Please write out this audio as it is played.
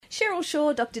Cheryl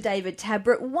Shaw, Dr. David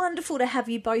Tabrett, wonderful to have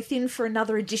you both in for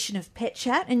another edition of Pet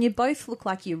Chat, and you both look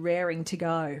like you're raring to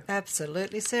go.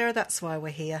 Absolutely, Sarah, that's why we're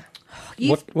here.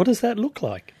 What does that look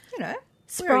like? You know,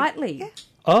 Sprightly. Yeah.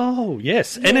 Oh,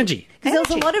 yes, energy. Because there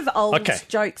was a lot of old Okay.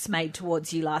 jokes made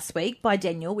towards you last week by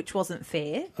Daniel, which wasn't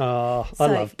fair. I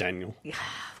love Daniel.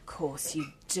 Of course you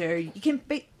do. You can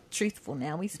be truthful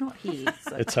now. He's not here.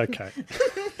 So. It's okay.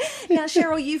 Now,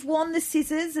 Cheryl, you've worn the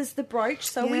scissors as the brooch,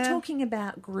 so we're Yeah. talking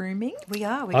about grooming. We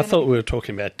are. I thought we were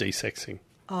talking about desexing.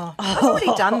 I've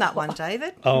already done that one,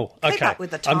 David. Oh, okay. Keep up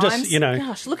with the I'm times. just,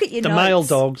 Gosh, look at your the notes. male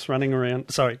dogs running around.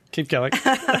 Sorry, keep going.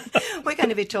 We're going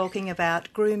to be talking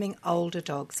about grooming older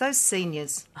dogs, those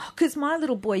seniors. Because my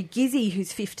little boy Gizzy,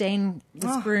 who's 15,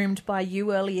 was groomed by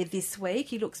you earlier this week.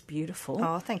 He looks beautiful.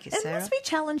 Oh, thank you, It Sarah. must be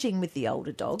challenging with the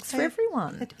older dogs for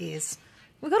everyone. It is.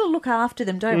 We've got to look after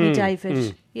them, don't we,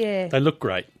 David? Yeah, They look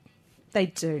great. they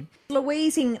do.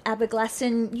 Louise in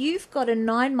Aberglasslyn, you've got a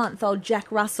 9-month-old Jack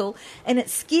Russell and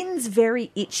its skin's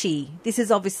very itchy. This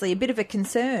is obviously a bit of a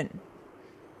concern.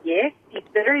 Yes, he's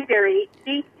very, very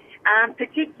itchy,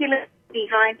 particularly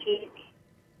behind his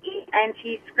ear, and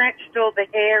he scratched all the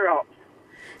hair off.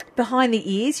 Behind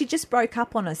the ears, you just broke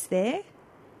up on us there.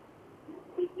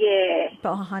 Yeah.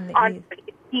 Behind the ears.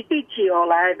 He's itchy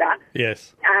all over.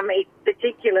 Yes. It's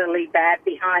particularly bad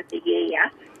behind the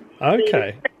ear.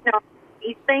 Okay.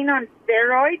 He's been on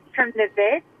steroids from the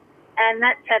vet, and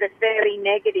that's had a fairly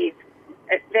negative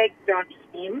effect on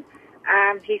him.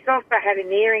 He's also had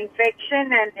an ear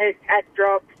infection and has had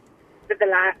drops for the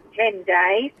last 10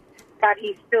 days, but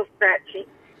he's still scratching.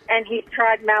 And he's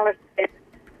tried Malicet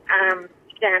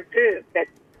shampoo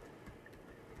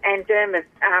and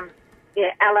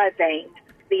Alovine,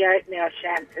 the oatmeal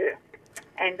shampoo.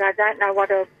 And I don't know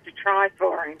what else to try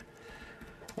for him.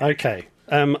 Okay.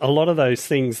 A lot of those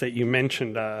things that you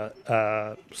mentioned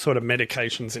are sort of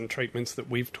medications and treatments that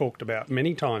we've talked about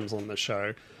many times on the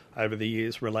show over the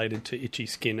years related to itchy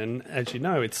skin. And as you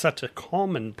know, it's such a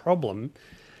common problem.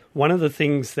 One of the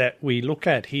things that we look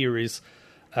at here is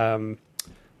the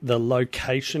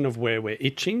location of where we're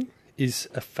itching is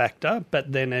a factor.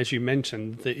 But then, as you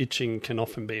mentioned, the itching can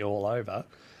often be all over.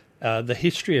 The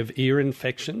history of ear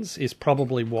infections is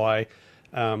probably why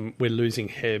we're losing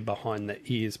hair behind the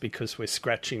ears, because we're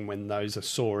scratching when those are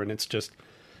sore. And it's just,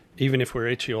 even if we're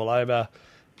itchy all over,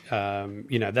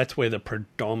 that's where the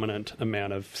predominant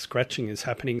amount of scratching is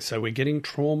happening. So we're getting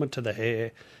trauma to the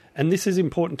hair. And this is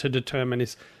important to determine,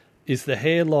 is the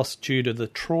hair loss due to the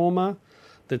trauma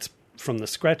that's from the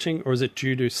scratching, or is it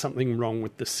due to something wrong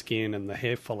with the skin and the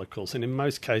hair follicles? And in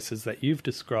most cases that you've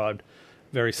described,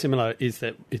 very similar, is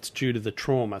that it's due to the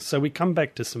trauma. So we come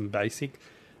back to some basic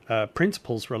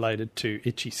principles related to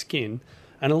itchy skin,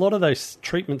 and a lot of those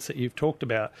treatments that you've talked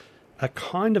about are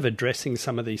kind of addressing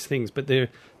some of these things, but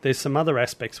there's some other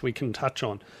aspects we can touch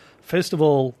on. First of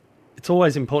all, it's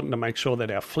always important to make sure that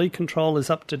our flea control is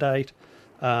up to date,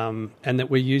 and that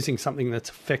we're using something that's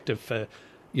effective for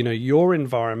your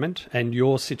environment and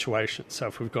your situation. So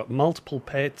if we've got multiple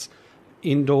pets,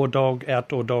 indoor dog,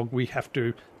 outdoor dog, we have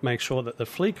to make sure that the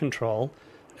flea control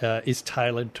is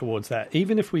tailored towards that.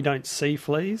 Even if we don't see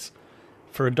fleas,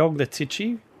 for a dog that's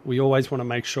itchy, we always want to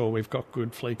make sure we've got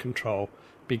good flea control,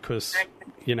 because,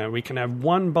 we can have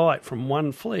one bite from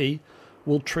one flea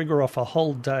will trigger off a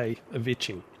whole day of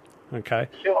itching. Okay?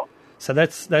 Sure. So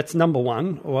that's number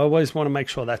one. I always want to make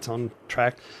sure that's on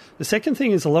track. The second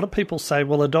thing is, a lot of people say,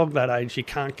 well, a dog that age, you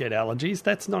can't get allergies.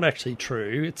 That's not actually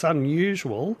true. It's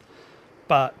unusual,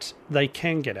 but they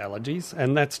can get allergies,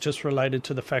 and that's just related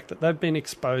to the fact that they've been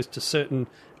exposed to certain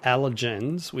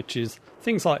allergens, which is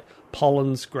things like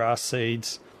pollens, grass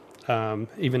seeds,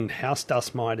 even house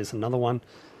dust mite is another one,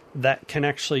 that can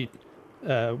actually,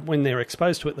 when they're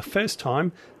exposed to it the first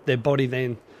time, their body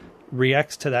then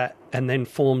reacts to that and then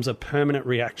forms a permanent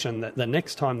reaction that the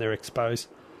next time they're exposed,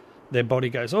 their body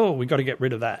goes, oh, we've got to get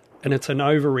rid of that. And it's an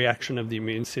overreaction of the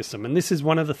immune system. And this is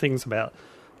one of the things about,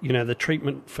 the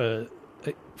treatment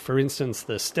for instance,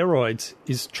 the steroids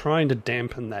is trying to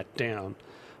dampen that down.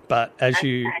 But as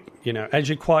you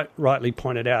quite rightly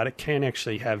pointed out, it can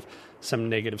actually have some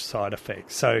negative side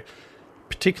effects. So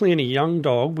particularly in a young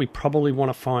dog, we probably want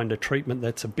to find a treatment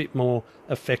that's a bit more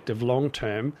effective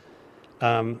long-term.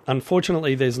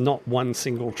 Unfortunately, there's not one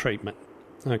single treatment.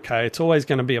 Okay, it's always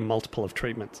going to be a multiple of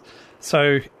treatments.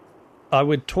 So I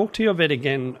would talk to your vet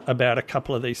again about a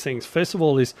couple of these things. First of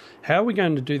all is, how are we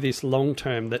going to do this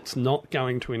long-term that's not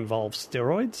going to involve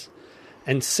steroids?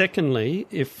 And secondly,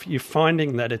 if you're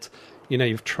finding that it's,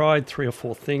 you've tried 3 or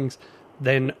 4 things,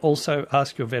 then also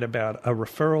ask your vet about a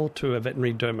referral to a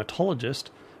veterinary dermatologist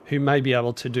who may be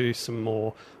able to do some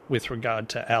more with regard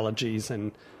to allergies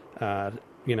and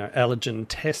allergen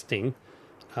testing,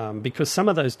 because some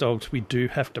of those dogs we do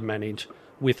have to manage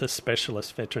with a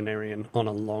specialist veterinarian on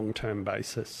a long-term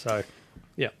basis. So,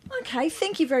 yeah. Okay,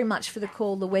 thank you very much for the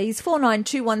call, Louise.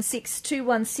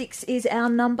 49216216 is our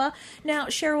number. Now,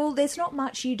 Cheryl, there's not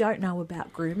much you don't know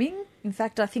about grooming. In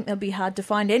fact, I think it'll be hard to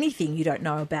find anything you don't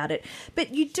know about it.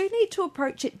 But you do need to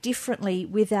approach it differently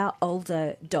with our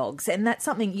older dogs. And that's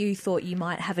something you thought you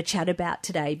might have a chat about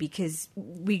today, because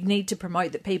we need to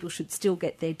promote that people should still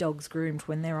get their dogs groomed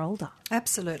when they're older.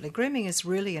 Absolutely. Grooming is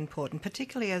really important,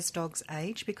 particularly as dogs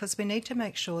age, because we need to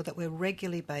make sure that we're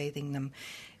regularly bathing them.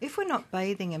 If we're not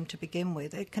bathing them to begin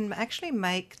with, it can actually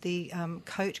make the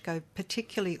coat go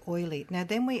particularly oily. Now,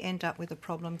 then we end up with a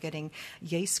problem getting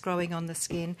yeast growing on the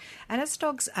skin. And as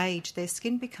dogs age, their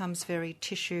skin becomes very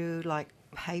tissue like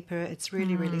paper. It's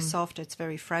really, really soft. It's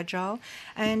very fragile.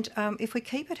 And if we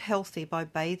keep it healthy by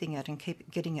bathing it and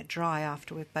keep getting it dry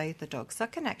after we've bathed the dogs,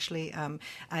 that can actually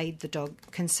aid the dog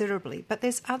considerably. But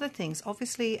there's other things.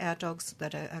 Obviously, our dogs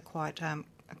that are quite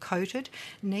coated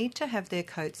need to have their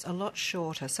coats a lot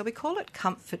shorter. So we call it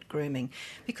comfort grooming,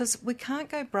 because we can't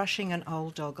go brushing an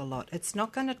old dog a lot. It's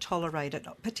not going to tolerate it,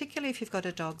 particularly if you've got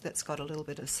a dog that's got a little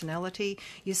bit of senility.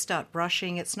 You start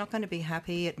brushing, it's not going to be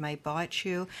happy. It may bite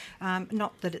you.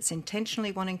 Not that it's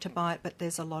intentionally wanting to bite, but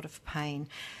there's a lot of pain.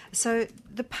 So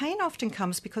the pain often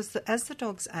comes because as the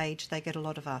dogs age, they get a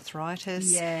lot of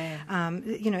arthritis. Yeah.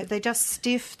 They're just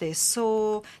stiff, they're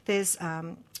sore, there's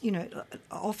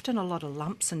often a lot of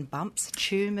lumps and bumps,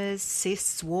 tumours,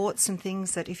 cysts, warts and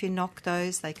things that if you knock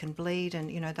those, they can bleed,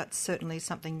 and, that's certainly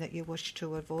something that you wish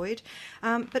to avoid.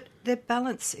 But their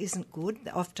balance isn't good.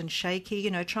 They're often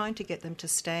shaky. Trying to get them to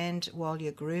stand while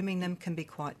you're grooming them can be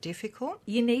quite difficult.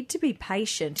 You need to be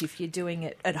patient if you're doing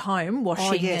it at home,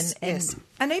 washing yes.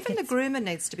 And even the Yes. groomer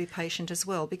needs to be patient as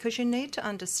well, because you need to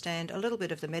understand a little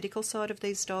bit of the medical side of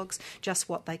these dogs, just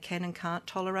what they can and can't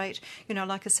tolerate.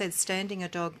 Like I said, standing a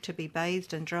dog to be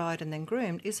bathed and dried and then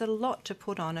groomed is a lot to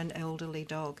put on an elderly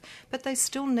dog. But they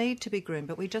still need to be groomed,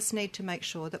 but we just need to make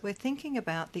sure that we're thinking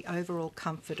about the overall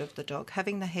comfort of the dog.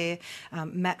 Having the hair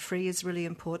mat-free is really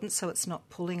important, so it's not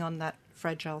pulling on that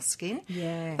fragile skin.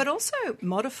 Yeah. But also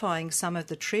modifying some of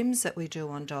the trims that we do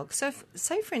on dogs. So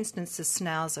say, for instance, the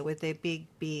schnauzer with their big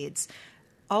beards.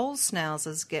 Old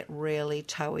schnauzers get really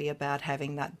toey about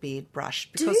having that beard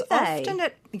brushed, because Do they?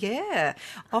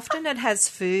 often it has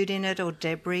food in it or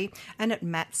debris, and it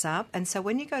mats up, and so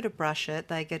when you go to brush it,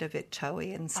 they get a bit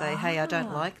toey and say, hey, I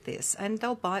don't like this, and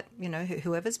they'll bite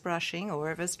whoever's brushing or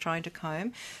whoever's trying to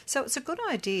comb. So it's a good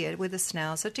idea with a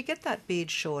schnauzer to get that beard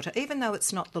shorter, even though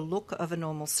it's not the look of a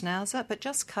normal schnauzer, but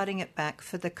just cutting it back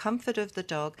for the comfort of the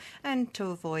dog and to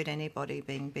avoid anybody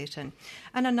being bitten.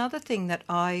 And another thing that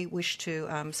I wish to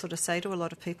sort of say to a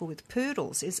lot of people with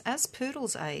poodles is, as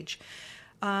poodles age,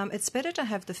 it's better to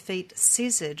have the feet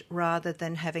scissored rather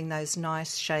than having those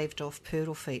nice shaved off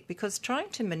poodle feet, because trying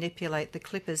to manipulate the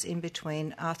clippers in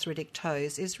between arthritic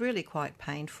toes is really quite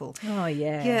painful. Oh,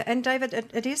 yeah. Yeah, and David,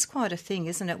 it is quite a thing,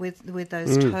 isn't it, with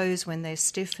those toes when they're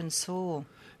stiff and sore?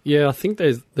 Yeah, I think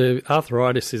the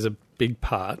arthritis is a big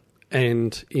part,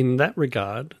 and in that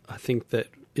regard, I think that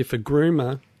if a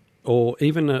groomer or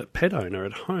even a pet owner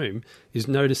at home is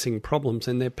noticing problems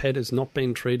and their pet has not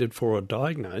been treated for or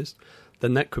diagnosed,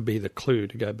 then that could be the clue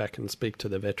to go back and speak to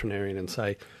the veterinarian and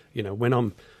say, when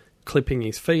I'm clipping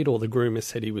his feet, or the groomer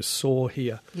said he was sore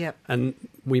here. Yep. And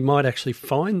we might actually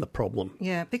find the problem.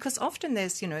 Yeah, because often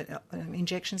there's,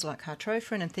 injections like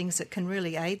Cartrophin and things that can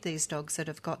really aid these dogs that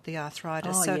have got the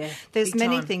arthritis. Oh, so yeah, there's big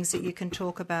many time. things that you can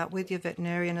talk about with your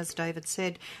veterinarian, as David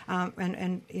said,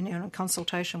 and in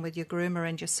consultation with your groomer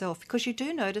and yourself, because you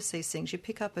do notice these things. You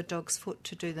pick up a dog's foot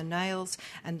to do the nails,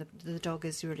 and the dog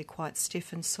is really quite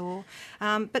stiff and sore.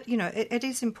 But, it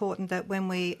is important that when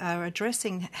we are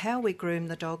addressing how we groom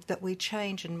the dog, that we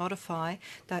change and modify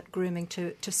that grooming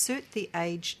to suit the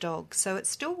aged dog. So it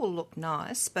still will look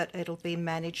nice, but it'll be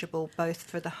manageable both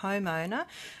for the homeowner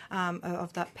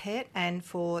of that pet and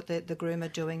for the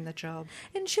groomer doing the job.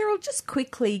 And Cheryl, just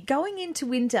quickly, going into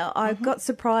winter, I got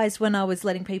surprised when I was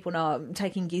letting people know I'm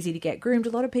taking Gizzy to get groomed. A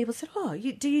lot of people said,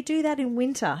 do you do that in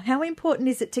winter? How important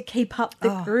is it to keep up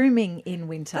the grooming in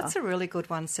winter? That's a really good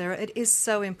one, Sarah. It is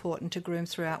so important to groom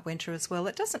throughout winter as well.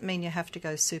 It doesn't mean you have to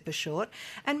go super short.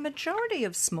 And And majority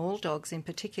of small dogs in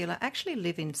particular actually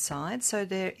live inside, so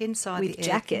they're inside With the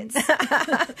jackets.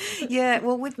 Yeah,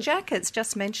 well, with jackets,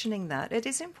 just mentioning that, it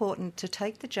is important to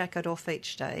take the jacket off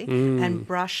each day and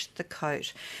brush the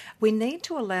coat. We need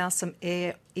to allow some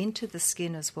air into the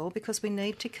skin as well, because we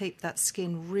need to keep that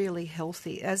skin really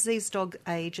healthy. As these dogs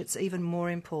age, it's even more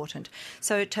important.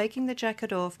 So taking the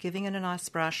jacket off, giving it a nice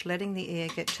brush, letting the air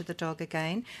get to the dog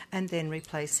again, and then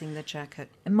replacing the jacket.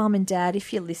 And Mum and Dad,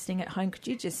 if you're listening at home, could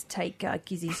you just take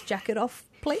Gizzy's jacket off,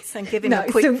 please? And give him a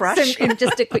quick brush.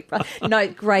 Just a quick brush. No,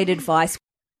 great advice.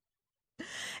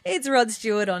 It's Rod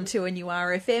Stewart on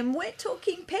 2NURFM. We're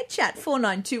talking Pet Chat,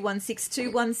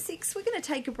 49216216. We're going to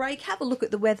take a break, have a look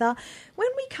at the weather. When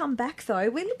we come back, though,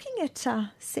 we're looking at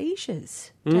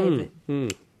seizures, David.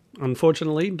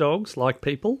 Unfortunately, dogs, like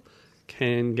people,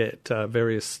 can get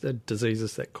various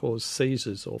diseases that cause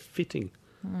seizures or fitting.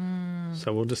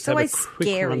 So we'll just have a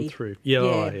quick run through.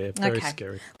 Yeah, very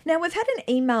scary. Now, we've had an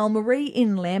email, Marie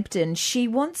in Lambton. She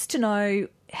wants to know,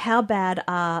 how bad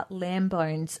are lamb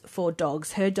bones for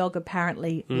dogs? Her dog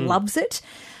apparently loves it,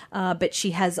 but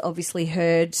she has obviously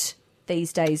heard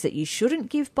these days that you shouldn't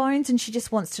give bones, and she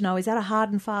just wants to know, is that a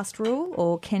hard and fast rule,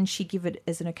 or can she give it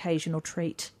as an occasional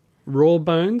treat? Raw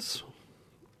bones,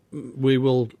 we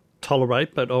will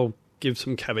tolerate, but I'll give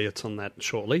some caveats on that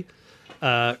shortly.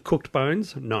 Cooked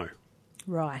bones, no.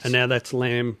 Right. And now that's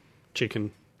lamb,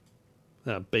 chicken,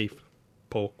 beef,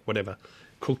 pork, whatever.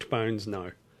 Cooked bones,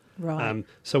 no. Right.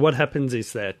 So what happens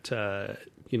is that,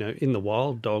 in the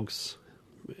wild, dogs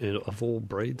of all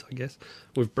breeds, I guess,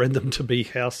 we've bred them to be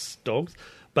house dogs.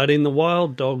 But in the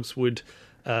wild, dogs would,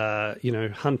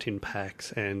 hunt in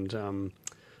packs and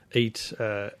eat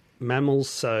mammals,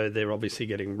 so they're obviously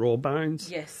getting raw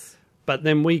bones. Yes. But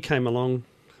then we came along,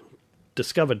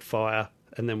 discovered fire,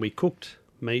 and then we cooked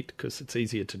meat because it's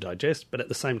easier to digest, but at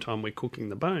the same time we're cooking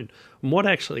the bone. And what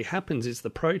actually happens is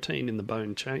the protein in the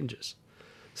bone changes.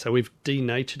 So we've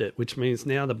denatured it, which means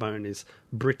now the bone is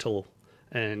brittle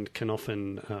and can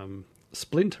often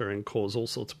splinter and cause all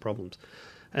sorts of problems.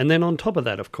 And then on top of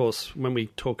that, of course, when we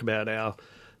talk about our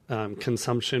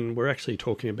consumption, we're actually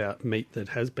talking about meat that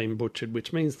has been butchered,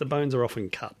 which means the bones are often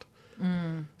cut.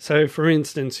 So, for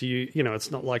instance,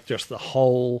 it's not like just the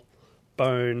whole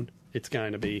bone. It's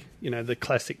going to be, the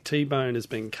classic T-bone has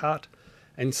been cut.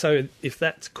 And so if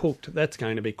that's cooked, that's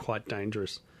going to be quite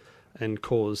dangerous and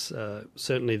cause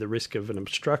certainly the risk of an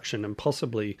obstruction and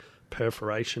possibly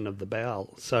perforation of the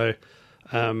bowel. So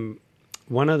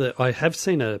I have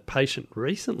seen a patient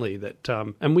recently that,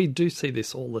 and we do see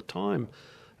this all the time,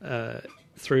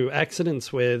 through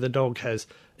accidents where the dog has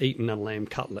eaten a lamb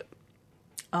cutlet.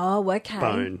 Oh, okay.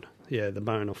 Bone. Yeah, the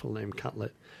bone off a lamb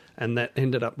cutlet. And that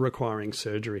ended up requiring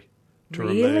surgery to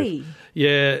remove. Really?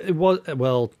 Yeah, it was.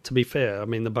 Well, to be fair, I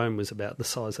mean, the bone was about the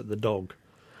size of the dog.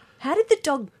 How did the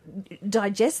dog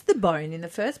digest the bone in the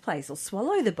first place, or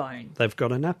swallow the bone? They've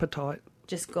got an appetite.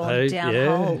 Just gone down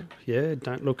whole. Yeah,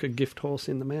 don't look a gift horse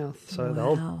in the mouth.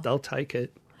 So they'll take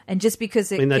it. And just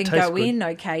because it can go in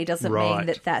doesn't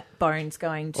mean that bone's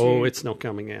going to... Oh, it's not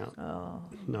coming out. Oh.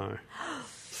 No.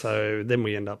 So then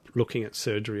we end up looking at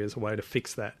surgery as a way to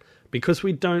fix that. Because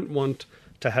we don't want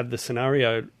to have the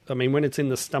scenario... I mean, when it's in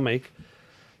the stomach,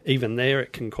 even there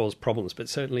it can cause problems. But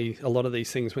certainly a lot of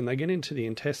these things, when they get into the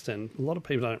intestine, a lot of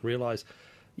people don't realise,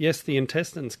 yes, the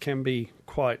intestines can be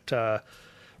quite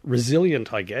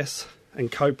resilient, I guess,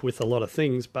 and cope with a lot of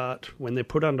things. But when they're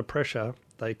put under pressure,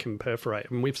 they can perforate.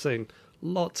 And we've seen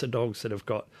lots of dogs that have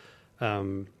got,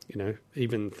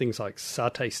 even things like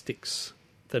satay sticks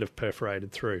that have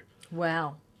perforated through.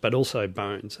 Wow. But also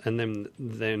bones, and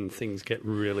then things get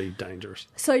really dangerous.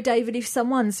 So, David, if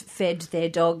someone's fed their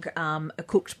dog a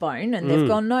cooked bone and they've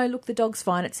gone, no, look, the dog's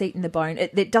fine, it's eaten the bone,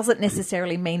 it doesn't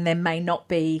necessarily mean there may not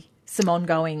be some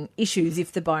ongoing issues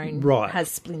if the bone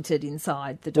has splintered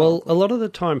inside the dog. Well, a lot of the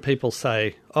time people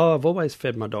say, oh, I've always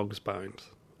fed my dog's bones.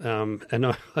 And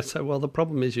I say, well, the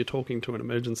problem is you're talking to an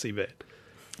emergency vet.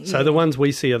 Yeah. So the ones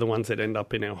we see are the ones that end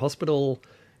up in our hospital,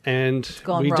 and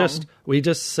we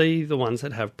just see the ones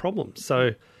that have problems.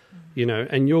 So,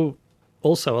 and you'll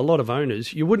also, a lot of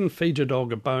owners, you wouldn't feed your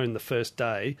dog a bone the first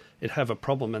day, it'd have a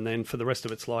problem, and then for the rest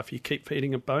of its life you keep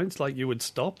feeding it bones, like you would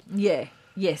stop. Yeah,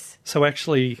 yes. So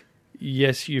actually,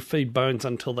 yes, you feed bones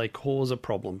until they cause a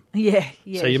problem. Yeah.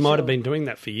 So you might have been doing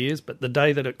that for years, but the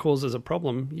day that it causes a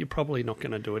problem, you're probably not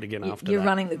going to do it again after that. You're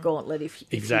running the gauntlet if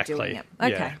you're doing it.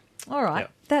 Okay. Yeah. All right.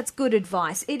 Yep. That's good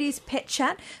advice. It is Pet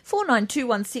Chat.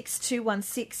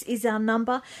 49216216 is our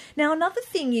number. Now, another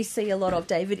thing you see a lot of,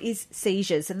 David, is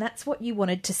seizures, and that's what you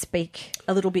wanted to speak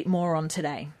a little bit more on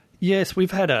today. Yes, we've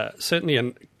had certainly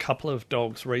a couple of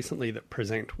dogs recently that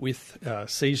present with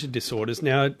seizure disorders.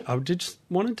 Now, I just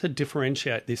wanted to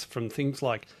differentiate this from things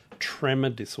like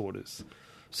tremor disorders.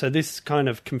 So this kind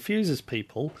of confuses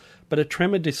people, but a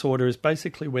tremor disorder is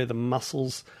basically where the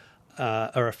muscles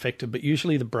are affected, but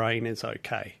usually the brain is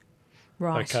okay.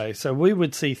 Right. Okay, so we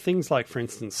would see things like, for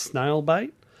instance, snail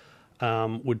bait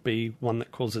would be one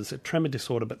that causes a tremor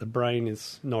disorder, but the brain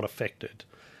is not affected.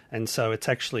 And so it's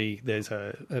actually, there's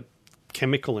a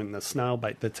chemical in the snail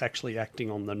bait that's actually acting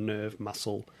on the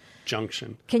nerve-muscle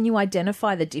junction. Can you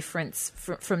identify the difference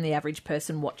from the average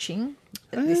person watching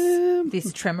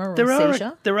this tremor or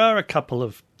seizure? There are a couple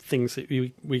of things that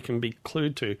we can be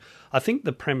clued to. I think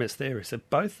the premise there is that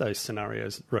both those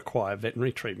scenarios require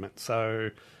veterinary treatment.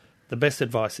 So the best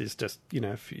advice is just,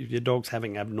 if your dog's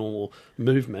having abnormal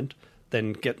movement,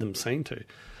 then get them seen to.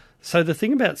 So the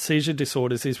thing about seizure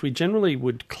disorders is we generally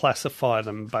would classify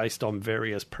them based on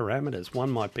various parameters.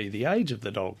 One might be the age of the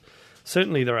dog.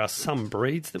 Certainly there are some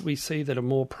breeds that we see that are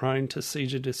more prone to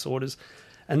seizure disorders.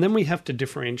 And then we have to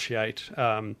differentiate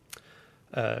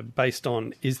based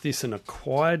on, is this an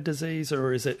acquired disease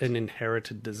or is it an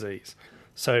inherited disease?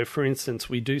 So, for instance,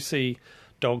 we do see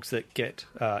dogs that get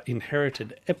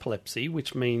inherited epilepsy,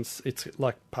 which means it's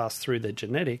like passed through their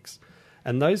genetics.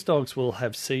 And those dogs will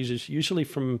have seizures usually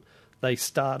they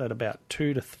start at about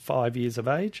 2 to 5 years of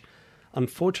age.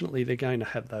 Unfortunately, they're going to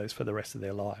have those for the rest of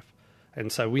their life.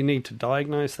 And so we need to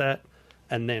diagnose that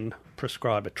and then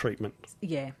prescribe a treatment.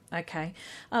 Yeah, okay.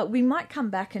 We might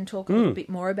come back and talk a little bit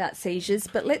more about seizures,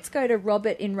 but let's go to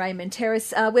Robert in Raymond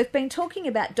Terrace. We've been talking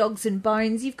about dogs and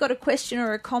bones. You've got a question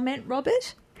or a comment,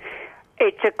 Robert?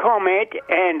 It's a comment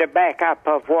and a backup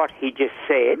of what he just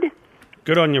said.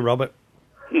 Good on you, Robert.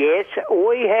 Yes,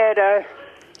 we had a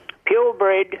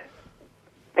purebred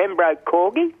Pembroke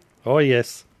Corgi. Oh,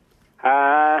 yes.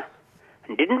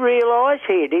 Didn't realise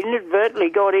he had inadvertently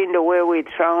got into where we'd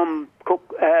thrown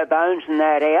bones and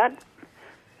that out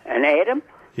and ate them.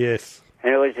 Yes.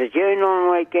 And it was a June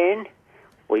long weekend.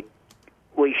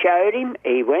 We showed him,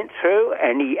 he went through,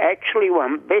 and he actually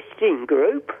won best in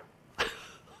group.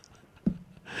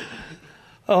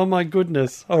 Oh, my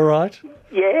goodness. All right.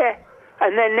 Yeah.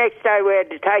 And then next day we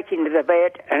had to take him to the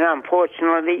vet, and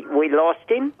unfortunately we lost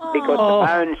him because the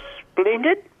bones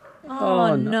splintered.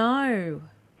 Oh, no.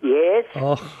 Yes.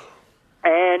 Oh.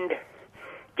 And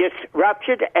just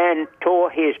ruptured and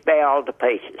tore his bowel to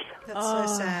pieces. That's so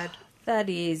sad. That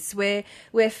is.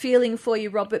 We're feeling for you,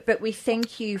 Robert, but we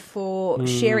thank you for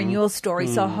sharing your story.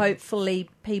 So hopefully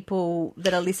people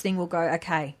that are listening will go,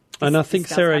 okay. And I think,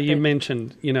 Sarah, you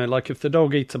mentioned, like if the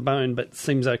dog eats a bone but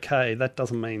seems okay, that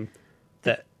doesn't mean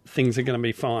that things are going to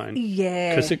be fine.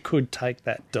 Yeah. Because it could take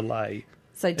that delay.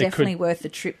 So definitely worth a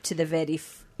trip to the vet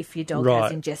if your dog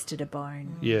has ingested a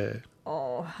bone. Yeah.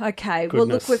 Oh, okay. Goodness. Well,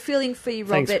 look, we're feeling for you,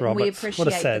 Robert, Thanks, and we Robert. appreciate What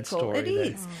a sad the call. story It there.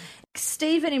 is.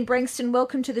 Stephen in Branxton,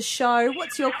 welcome to the show.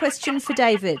 What's your question for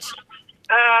David?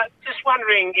 Just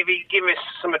wondering if he'd give us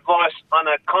some advice on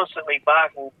a constantly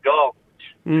barking dog.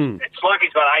 It's like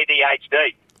he's got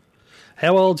ADHD.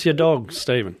 How old's your dog,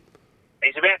 Stephen?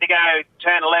 He's about to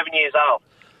turn 11 years old.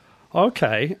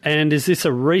 Okay. And is this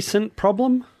a recent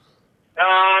problem?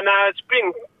 No, it's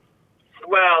been,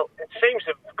 it seems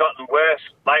to have gotten worse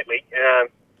lately.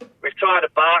 We've tried a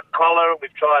bark collar,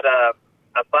 we've tried a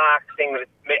bark thing that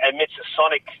emits a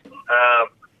sonic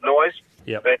noise,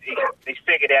 Yep. but he's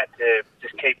figured out to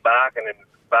just keep barking and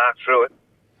bark through it.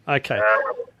 Okay.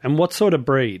 And what sort of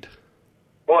breed?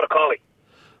 Border Collie.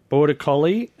 Border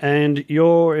Collie. And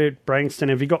you're at Branxton.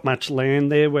 Have you got much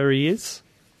land there where he is?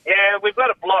 Yeah, we've got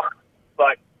a block,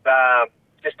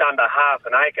 just under half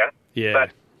an acre. Yeah.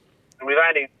 But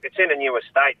it's in a new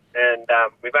estate, and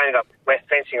we've only got wet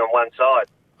fencing on one side.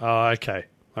 Oh, okay.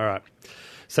 All right.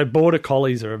 So Border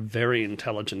Collies are a very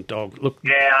intelligent dog. Look,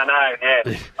 Yeah, I know,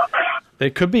 yeah. there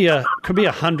could be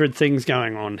 100 things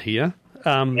going on here.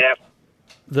 Yep.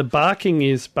 The barking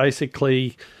is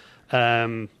basically,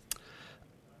 natural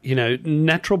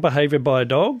behaviour by a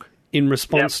dog in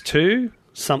response to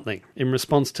something.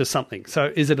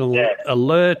 So is it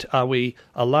alert? Are we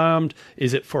alarmed?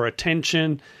 Is it for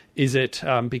attention? Is it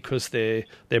because their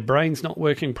brain's not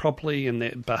working properly and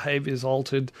their behaviour's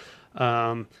altered?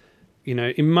 In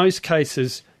most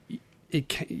cases,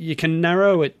 you can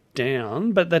narrow it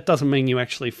down, but that doesn't mean you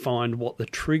actually find what the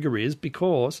trigger is,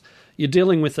 because you're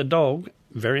dealing with a dog,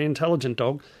 very intelligent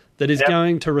dog, that is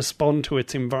going to respond to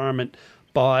its environment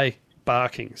by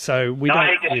barking. So he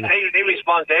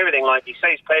responds to everything. Like, he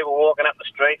sees people walking up the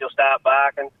street, he'll start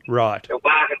barking. Right. He'll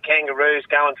bark at kangaroos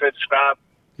going through the scrub.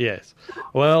 Yes.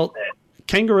 Well,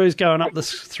 kangaroos going up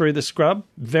through the scrub,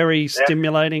 very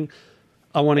stimulating.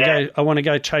 I want to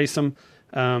go chase them.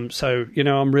 So,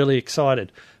 I'm really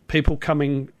excited. People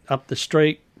coming up the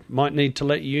street might need to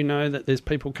let you know that there's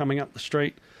people coming up the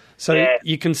street. So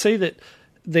you can see that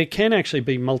there can actually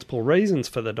be multiple reasons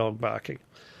for the dog barking.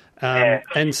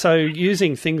 And so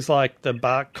using things like the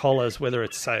bark collars, whether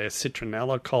it's, say, a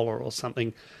citronella collar or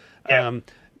something,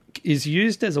 is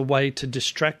used as a way to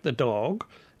distract the dog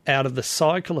out of the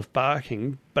cycle of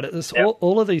barking. But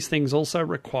all of these things also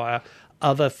require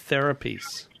other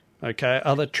therapies,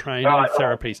 other training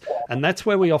therapies. And that's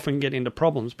where we often get into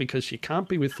problems because you can't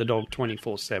be with the dog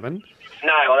 24/7.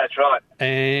 No, well, that's right.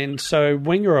 And so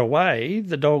when you're away,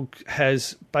 the dog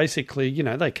has basically,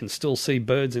 they can still see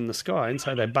birds in the sky, and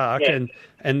so they bark,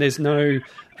 and there's no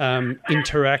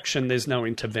interaction, there's no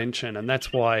intervention, and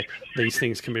that's why these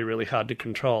things can be really hard to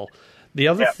control. The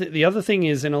other thing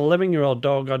is, in an 11-year-old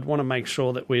dog, I'd want to make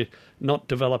sure that we're not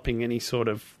developing any sort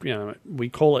of, we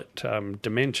call it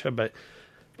dementia, but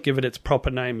give it its proper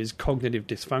name is cognitive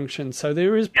dysfunction. So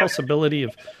there is possibility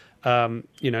of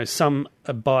some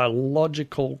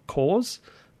biological cause,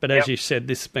 but as you said,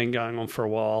 this has been going on for a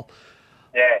while.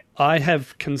 Yeah. I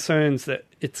have concerns that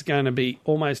it's going to be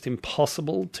almost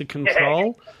impossible to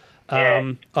control.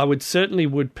 I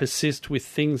would persist with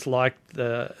things like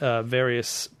the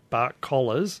various bark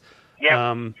collars.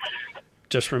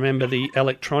 Just remember the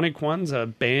electronic ones are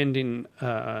banned in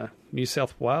New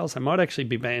South Wales. They might actually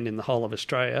be banned in the whole of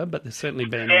Australia, but they're certainly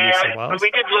banned in New South Wales.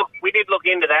 We did look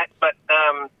into that, but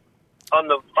on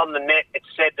the net it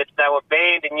said that they were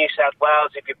banned in New South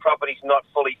Wales if your property's not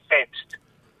fully fenced.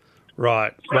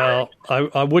 Right. Well,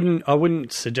 I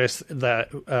wouldn't suggest that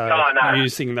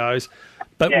using those.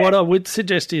 But what I would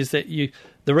suggest is that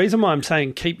the reason why I'm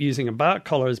saying keep using a bark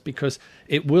collar is because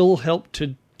it will help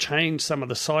to change some of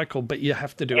the cycle, but you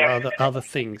have to do other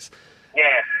things.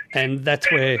 Yeah. And that's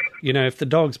where, if the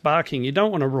dog's barking, you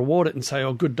don't want to reward it and say,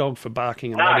 oh, good dog for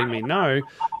barking and letting me know.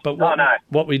 But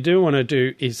what we do want to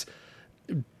do is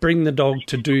bring the dog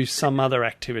to do some other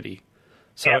activity.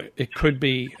 So it could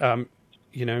be,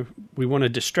 we want to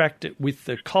distract it with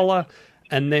the collar,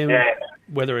 and then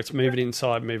whether it's move it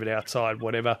inside, move it outside,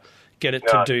 whatever, get it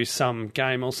to do some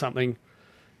game or something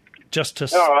just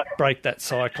to break that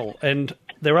cycle. And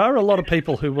there are a lot of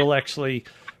people who will actually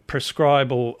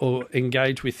prescribe or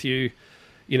engage with you,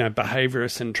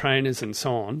 behaviourists and trainers and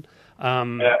so on.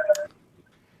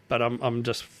 But I'm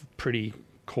just pretty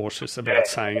cautious about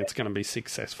saying it's going to be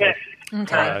successful.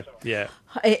 Okay.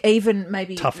 Even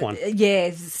maybe tough one.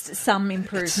 Yeah, some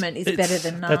improvement is better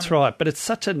than none. That's right, but it's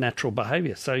such a natural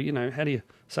behaviour. So how do you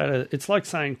say to, it's like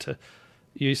saying to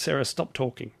you, Sarah, stop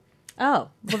talking. Oh,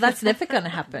 well, that's never going to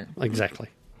happen. Exactly.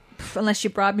 Unless you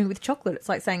bribe me with chocolate. It's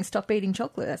like saying stop eating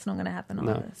chocolate. That's not going to happen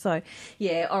either. No. So,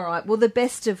 all right. Well, the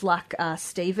best of luck,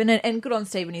 Stephen. And good on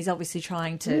Stephen. He's obviously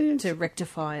trying to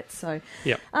rectify it. So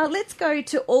let's go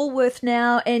to Allworth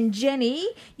now. And Jenny,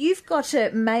 you've got a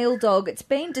male dog. It's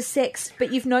been desexed,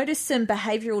 but you've noticed some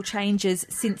behavioural changes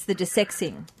since the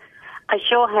desexing. I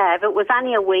sure have. It was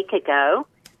only a week ago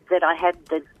that I had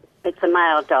it's a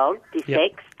male dog, desexed.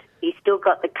 Yep. He's still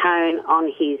got the cone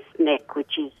on his neck,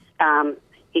 which is...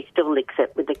 he still licks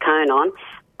it with the cone on,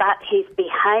 but his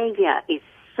behaviour is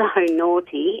so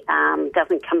naughty,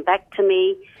 doesn't come back to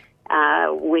me.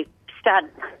 We've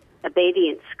started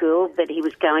obedience school, but he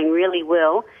was going really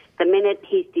well. The minute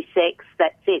he's desexed,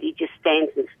 that's it. He just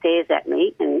stands and stares at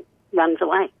me and runs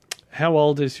away. How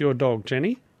old is your dog,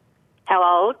 Jenny? How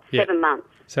old? 7 months.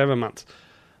 7 months.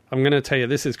 I'm going to tell you,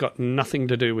 this has got nothing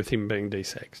to do with him being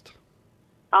desexed.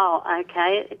 Oh,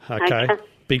 okay. Okay.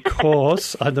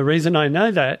 Because the reason I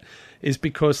know that is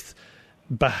because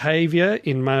behaviour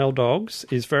in male dogs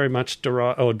is very much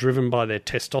driven by their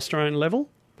testosterone level.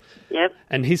 Yep.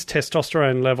 And his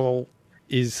testosterone level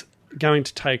is going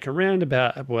to take around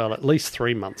about, at least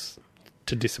 3 months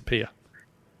to disappear.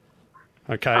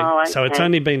 Okay? Oh, okay. So it's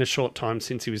only been a short time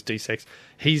since he was desexed.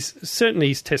 His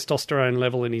testosterone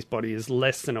level in his body is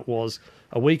less than it was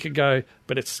a week ago,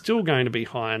 but it's still going to be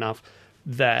high enough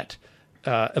that...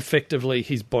 effectively,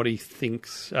 his body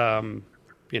thinks,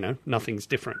 nothing's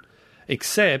different.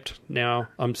 Except now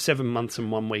I'm 7 months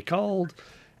and 1 week old,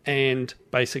 and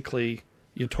basically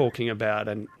you're talking about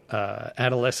an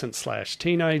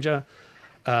adolescent/teenager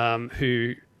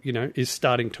who, is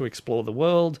starting to explore the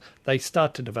world. They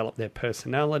start to develop their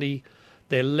personality.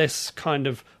 They're less kind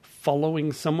of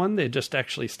following someone. They're just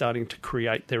actually starting to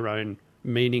create their own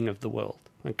meaning of the world.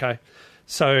 Okay?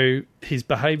 So his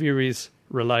behaviour is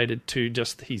related to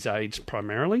just his age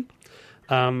primarily.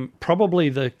 Probably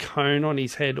the cone on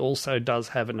his head also does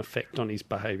have an effect on his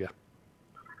behaviour.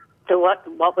 So what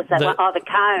was that one? Oh, the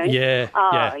cone? Yeah.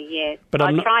 Oh, yeah. But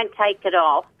I try and take it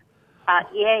off.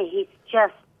 Yeah, he's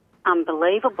just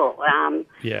unbelievable.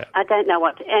 Yeah. I don't know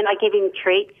and I give him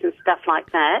treats and stuff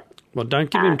like that. Well, don't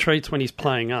give him treats when he's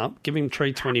playing up. Give him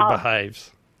treats when he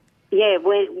behaves. Yeah,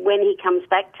 when he comes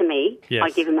back to me, Yes. I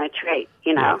give him a treat,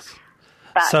 you know. Yes.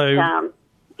 But, So,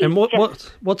 and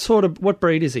what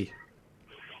breed is he?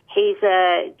 He's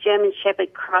a German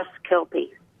Shepherd cross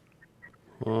Kelpie.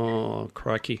 Oh,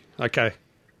 crikey. Okay.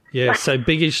 Yeah, so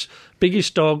biggish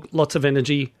dog, lots of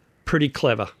energy, pretty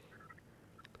clever.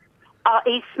 Oh,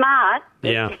 he's smart.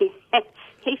 Yeah.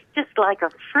 He's just like a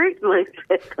Fruit Loop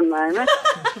at the moment.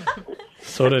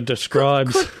 Sort of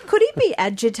describes... Could he be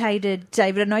agitated,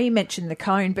 David? I know you mentioned the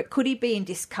cone, but could he be in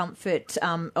discomfort,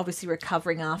 obviously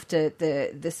recovering after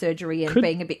the surgery and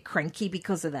being a bit cranky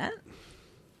because of that?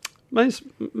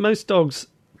 Most dogs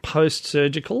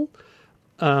post-surgical,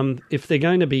 if they're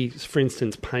going to be, for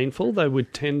instance, painful, they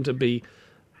would tend to be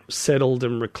settled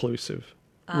and reclusive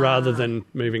rather than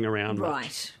moving around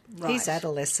much. Right. He's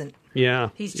adolescent. Yeah.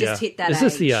 He's just hit that This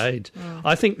is the age. age.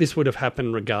 I think this would have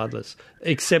happened regardless.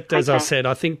 Except, as I said,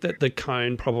 I think that the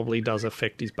cone probably does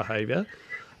affect his behaviour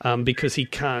because he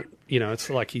can't, it's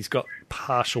like he's got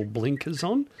partial blinkers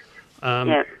on.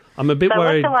 Yeah. I'm a bit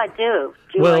worried. What do I do?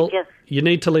 Well, you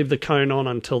need to leave the cone on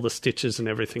until the stitches and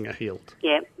everything are healed.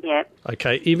 Yep.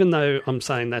 Okay, even though I'm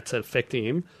saying that's affecting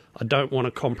him, I don't want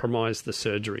to compromise the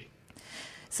surgery.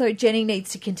 So Jenny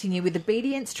needs to continue with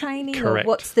obedience training, Correct. or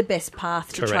what's the best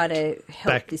path to try to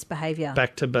help this behaviour?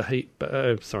 Back to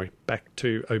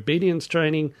obedience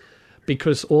training,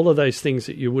 because all of those things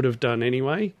that you would have done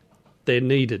anyway, they're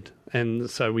needed, and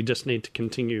so we just need to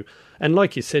continue. And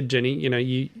like you said, Jenny,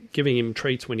 you giving him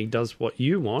treats when he does what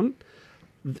you want.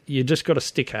 You just got to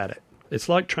stick at it. It's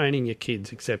like training your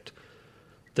kids, except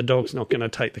the dog's not going to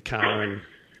take the car and.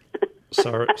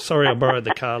 Sorry, I borrowed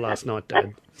the car last night,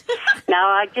 Dad. No,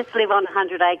 I just live on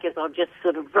 100 acres. I'll just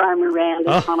sort of roam around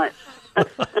on it.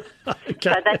 Okay.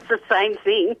 So that's the same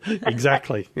thing.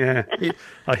 Exactly, yeah.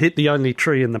 I hit the only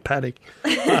tree in the paddock.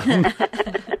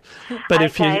 But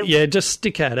if you, just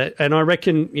stick at it. And I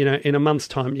reckon, in a month's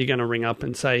time, you're going to ring up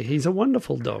and say, he's a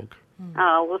wonderful dog.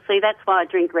 Oh, well, see, that's why I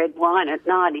drink red wine at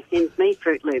night. He sends me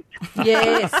Fruit Loops.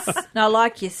 Yes. No, I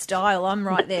like your style. I'm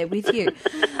right there with you.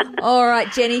 All right,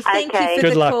 Jenny, thank you for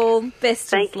Good the luck. call. Best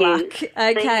Thank of you. luck.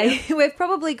 Okay, we've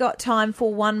probably got time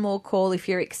for one more call if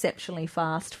you're exceptionally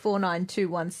fast.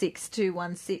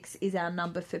 49216216 is our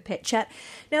number for Pet Chat.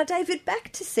 Now, David,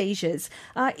 back to seizures.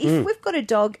 If we've got a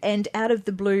dog and out of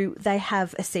the blue they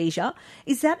have a seizure,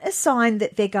 is that a sign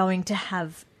that they're going to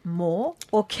have more,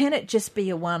 or can it just be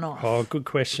a one-off? Oh, good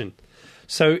question.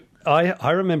 So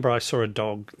I remember I saw a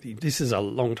dog, this is a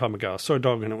long time ago, I saw a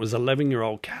dog and it was an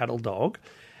 11-year-old cattle dog,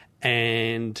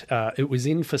 and it was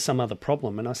in for some other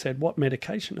problem. And I said, what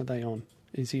medication are they on?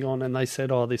 Is he on? And they said,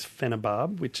 this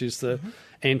phenobarb, which is the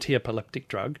anti-epileptic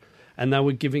drug. And they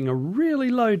were giving a really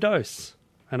low dose.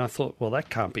 And I thought, well,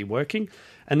 that can't be working.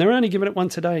 And they're only giving it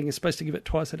once a day, and you're supposed to give it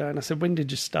twice a day. And I said, when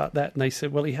did you start that? And they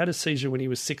said, well, he had a seizure when he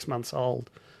was 6 months old.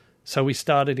 So we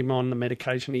started him on the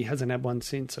medication. He hasn't had one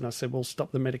since. And I said, well,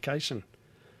 stop the medication.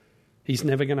 He's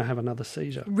never going to have another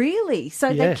seizure. Really? So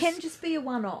Yes. they can just be a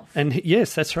one-off? And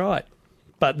yes, that's right.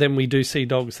 But then we do see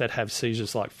dogs that have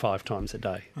seizures like 5 times a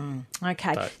day.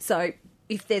 Okay, so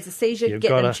if there's a seizure, You've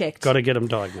get them checked. Got to get them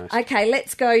diagnosed. Okay,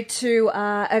 let's go to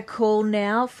a call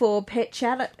now for Pet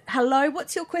Chat. Hello,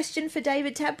 what's your question for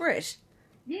David Tabrett?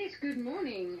 Yes, good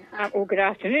morning. Or good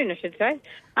afternoon, I should say.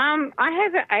 I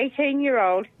have an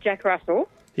 18-year-old Jack Russell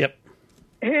Yep.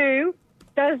 who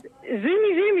does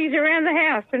zoomies around the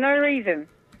house for no reason.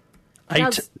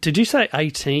 Did you say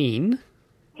 18?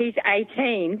 He's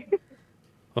 18.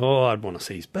 Oh, I'd want to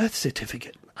see his birth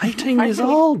certificate. 18 years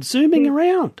old, zooming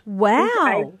around.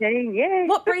 Wow. 18, yeah.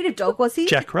 What breed of dog was he?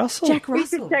 Jack Russell. Jack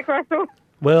He's Russell. a Jack Russell.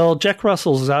 Well, Jack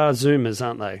Russells are zoomers,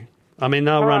 aren't they? I mean,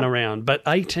 they'll run around. But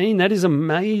 18, that is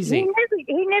amazing.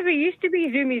 He never used to be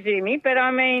zoomy, but I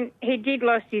mean, he did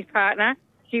lost his partner.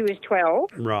 She was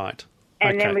 12. Right.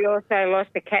 And okay. then we also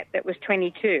lost a cat that was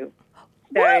 22.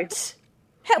 So, What?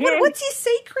 Yeah. What's your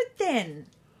secret then?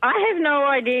 I have no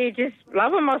idea. Just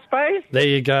love them, I suppose. There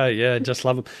you go. Yeah, just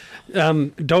love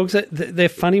them. Dogs, they're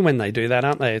funny when they do that,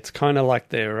 aren't they? It's kind of like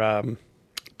they're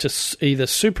just either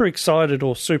super excited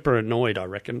or super annoyed, I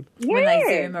reckon. Yeah. When they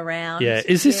zoom around. Yeah.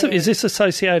 Is this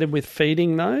associated with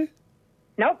feeding, though?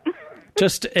 Nope.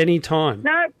 Just any time?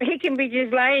 No, he can be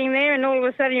just laying there and all of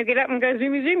a sudden you get up and go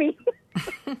zoomy.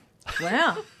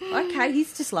 Wow. Okay,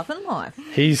 he's just loving life.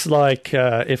 He's like,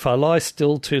 if I lie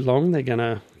still too long, they're going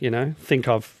to, think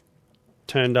I've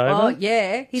turned over. Oh,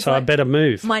 yeah. He's So I better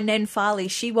move. My Nan Farley,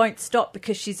 she won't stop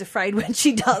because she's afraid when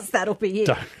she does, that'll be it.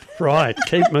 Right,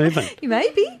 keep moving.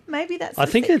 Maybe that's I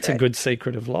the think it's a secret. good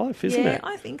secret of life, isn't Yeah, it?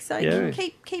 I think so. Yeah.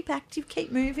 Keep active,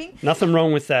 keep moving. Nothing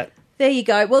wrong with that. There you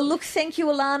go. Well, look, thank you,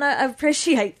 Alana. I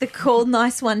appreciate the call.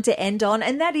 Nice one to end on.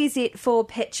 And that is it for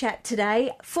Pet Chat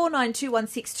today.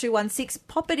 49216216.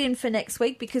 Pop it in for next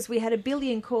week because we had a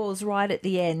billion calls right at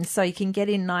the end, so you can get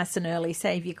in nice and early,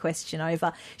 save your question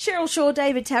over. Cheryl Shaw,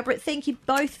 David Tabrett, thank you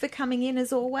both for coming in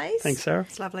as always. Thanks, Sarah.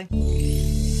 It's lovely.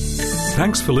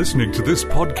 Thanks for listening to this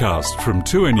podcast from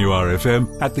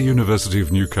 2NURFM at the University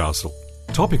of Newcastle.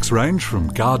 Topics range from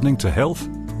gardening to health,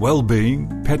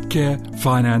 well-being, pet care,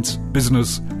 finance,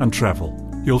 business and travel.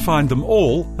 You'll find them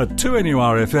all at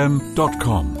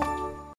 2NURFM.com.